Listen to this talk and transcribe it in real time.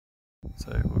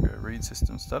So we'll go read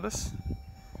system status,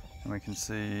 and we can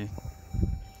see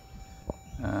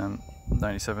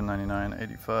 97, 99,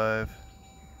 85,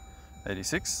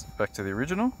 86, back to the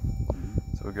original.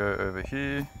 So we'll go over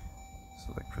here,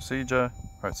 select procedure,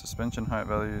 write suspension height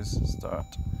values, start.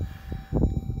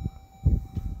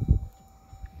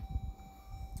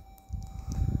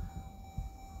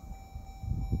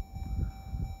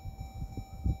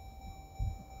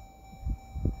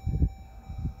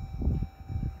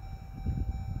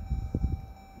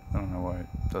 I don't know why it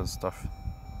does stuff.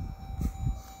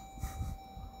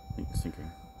 I think it's syncing.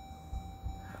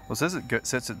 Well, it says it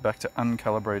sets it back to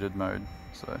uncalibrated mode.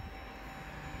 So,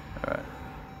 alright,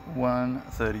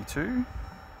 132.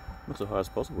 What's the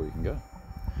highest possible you can go?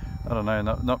 I don't know,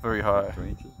 not very high. 3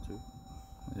 inches, 2.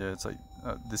 Yeah, it's like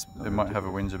this. Not It might very have a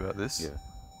whinge about this. Yeah.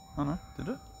 Oh no, did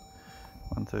it?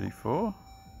 134.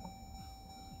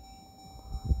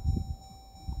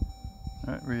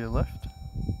 Alright, rear left.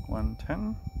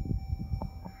 110.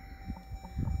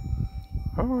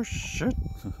 Oh shit!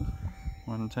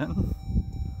 110.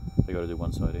 They got to do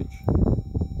one side each,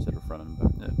 instead of front and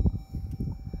back. Yeah.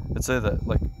 It's there that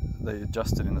like they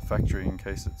adjust it in the factory in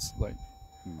case it's like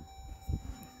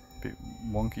a bit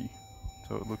wonky,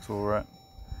 so it looks all right.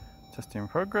 Testing in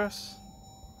progress.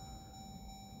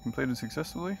 Completed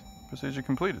successfully. Procedure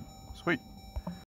completed. Sweet.